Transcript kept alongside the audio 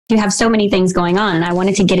you have so many things going on, and I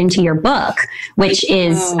wanted to get into your book, which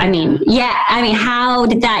is, how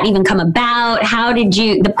did that even come about? How did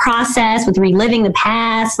the process with reliving the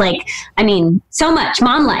past? Like, I mean, so much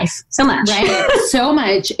mom life, so much. Right. So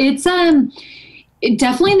much. It's,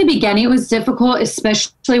 definitely in the beginning, it was difficult,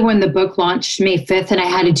 especially when the book launched May 5th and I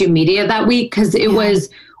had to do media that week, because it was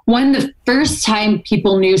the first time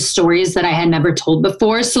people knew stories that I had never told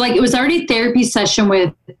before. So like, it was already a therapy session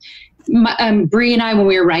with Brie and I when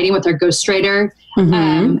we were writing with our ghostwriter.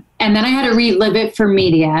 And then I had to relive it for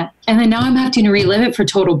media. And then now I'm having to relive it for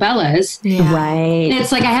Total Bellas. Yeah. Right. And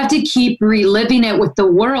it's like, I have to keep reliving it with the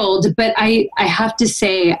world. But I have to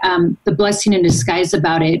say, the blessing in disguise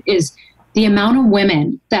about it is the amount of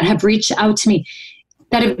women that have reached out to me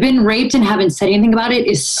that have been raped and haven't said anything about it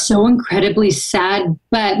is so incredibly sad.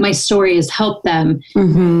 But my story has helped them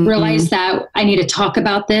realize that I need to talk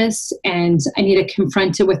about this and I need to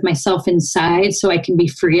confront it with myself inside so I can be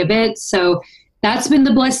free of it. So that's been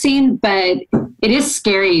the blessing, but it is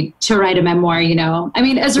scary to write a memoir, you know? I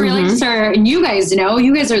mean, as a realtor, and you guys know,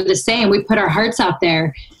 you guys are the same. We put our hearts out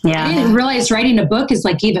there. Yeah. I didn't realize writing a book is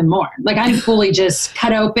like even more. Like I'm fully just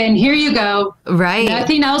cut open. Here you go. Right.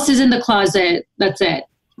 Nothing else is in the closet. That's it.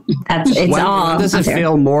 When does it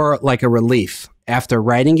feel more like a relief? After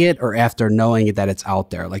writing it or after knowing that it's out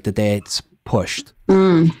there, like the day it's pushed?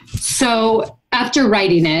 So after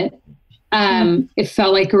writing it, it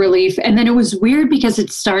felt like a relief. And then it was weird because it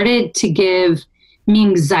started to give me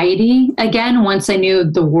anxiety again. Once I knew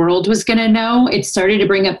the world was going to know, it started to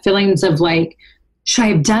bring up feelings of like, should I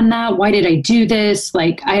have done that? Why did I do this?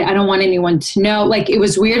 Like, I don't want anyone to know. Like, it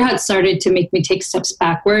was weird how it started to make me take steps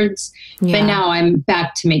backwards. Yeah. But now I'm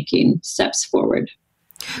back to making steps forward.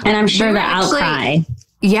 And I'm sure the outcry.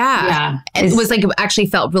 It was like, it actually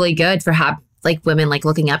felt really good for like women like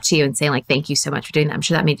looking up to you and saying like, thank you so much for doing that. I'm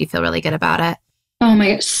sure that made you feel really good about it. Oh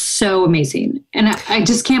my gosh, so amazing. And I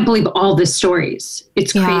just can't believe all the stories.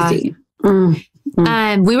 It's crazy.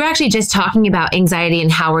 We were actually just talking about anxiety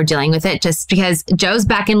and how we're dealing with it, just because Joe's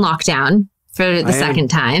back in lockdown for the second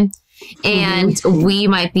time. And we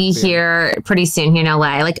might be here pretty soon here in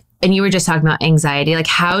LA. Like, and you were just talking about anxiety. Like,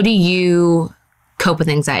 how do you cope with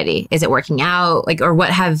anxiety? Is it working out? Like, or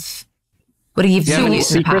what have you done in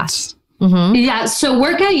the past? Yeah. So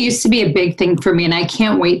workout used to be a big thing for me, and I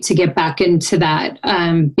can't wait to get back into that.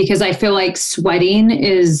 Because I feel like sweating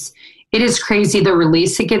it is crazy, the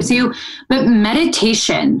release it gives you. But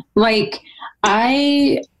meditation, like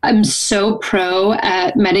I am so pro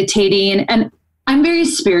at meditating, and I'm very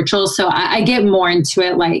spiritual. So I get more into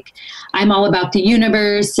it. Like I'm all about the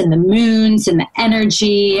universe and the moons and the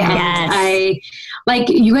energy. Yes. And like,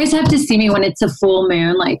 you guys have to see me when it's a full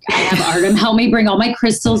moon. Like I have Artem help me bring all my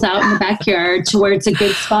crystals out in the backyard to where it's a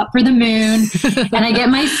good spot for the moon. And I get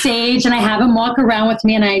my sage and I have him walk around with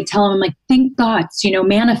me and I tell him like, think thoughts,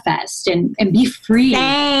 manifest and be free.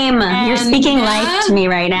 Same. You're speaking life to me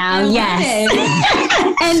right now. Yes.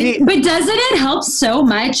 But doesn't it help so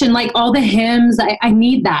much? And like all the hymns, I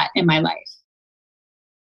need that in my life.